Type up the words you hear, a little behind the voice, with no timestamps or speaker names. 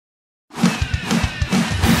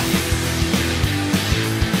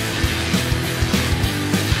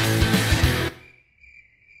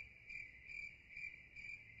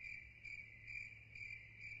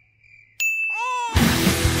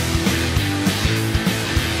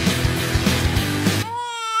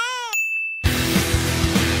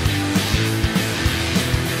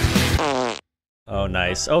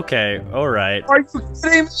nice. Okay, alright. Are you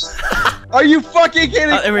kidding me? Are you fucking kidding?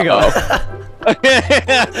 There we go.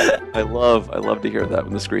 I love to hear that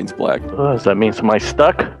when the screen's black. Oh, does that mean somebody's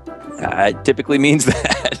stuck? It typically means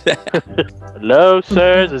that. Hello,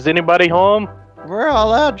 sirs. Is anybody home? We're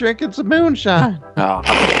all out drinking some moonshine. Oh,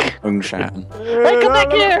 moonshine. Hey, come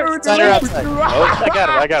back here! Oh, I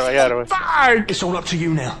got him. It's all up to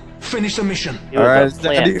you now. Finish the mission. All right, it's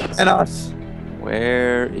down to you and us.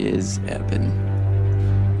 Where is Evan?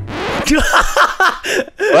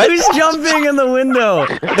 Who's jumping in the window?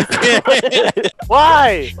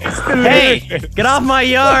 Why? Hey, get off my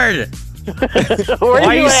yard! Why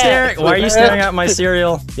are you staring at my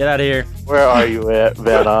cereal? Get out of here. Where are you at,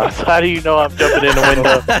 Vanoss? How do you know I'm jumping in the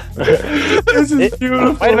window? This is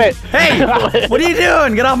beautiful. Wait a minute. Hey, what are you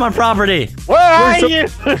doing? Get off my property. Where are you?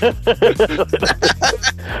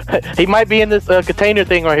 He might be in this container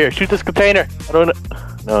thing right here. Shoot this container. I don't know.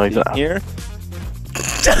 No, he's not. Here?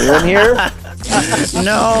 You in here?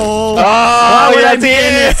 No. Oh, Why would I be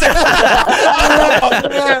in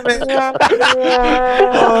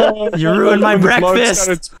it? You ruined my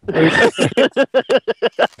breakfast.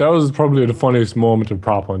 That was probably the funniest moment of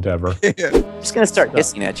Prop1 ever. I'm just gonna start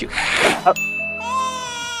hissing at you.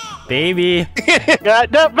 Baby.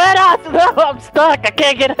 God, no, Vanoss! No, I'm stuck. I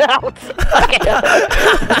can't get out.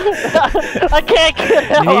 I can't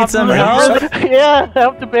get out. You need some help? Yeah,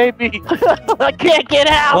 help the baby. I can't get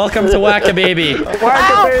out. Welcome to Whack-A-Baby.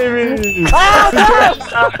 Whack-A-Baby!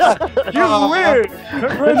 You win!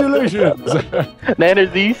 Congratulations!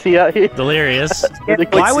 Nanners, do you see out here? Delirious.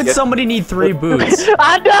 Why would somebody need 3 boots?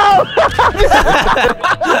 I know!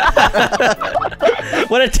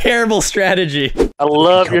 What a terrible strategy. I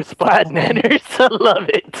love your spot, Nanners. I love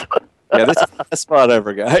it. Yeah, this is the best spot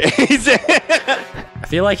ever, guys. I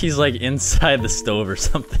feel like he's like inside the stove or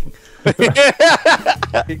something.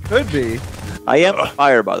 It could be. I am on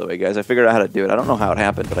fire, by the way, guys. I figured out how to do it. I don't know how it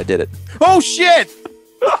happened, but I did it. Oh shit!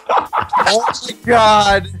 Oh my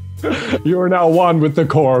god! You are now one with the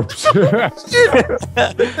corpse.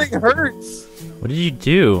 This thing hurts. What did you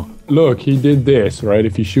do? Look, he did this, right?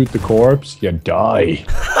 If you shoot the corpse, you die.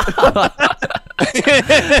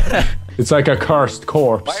 It's like a cursed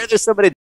corpse. Why are there so many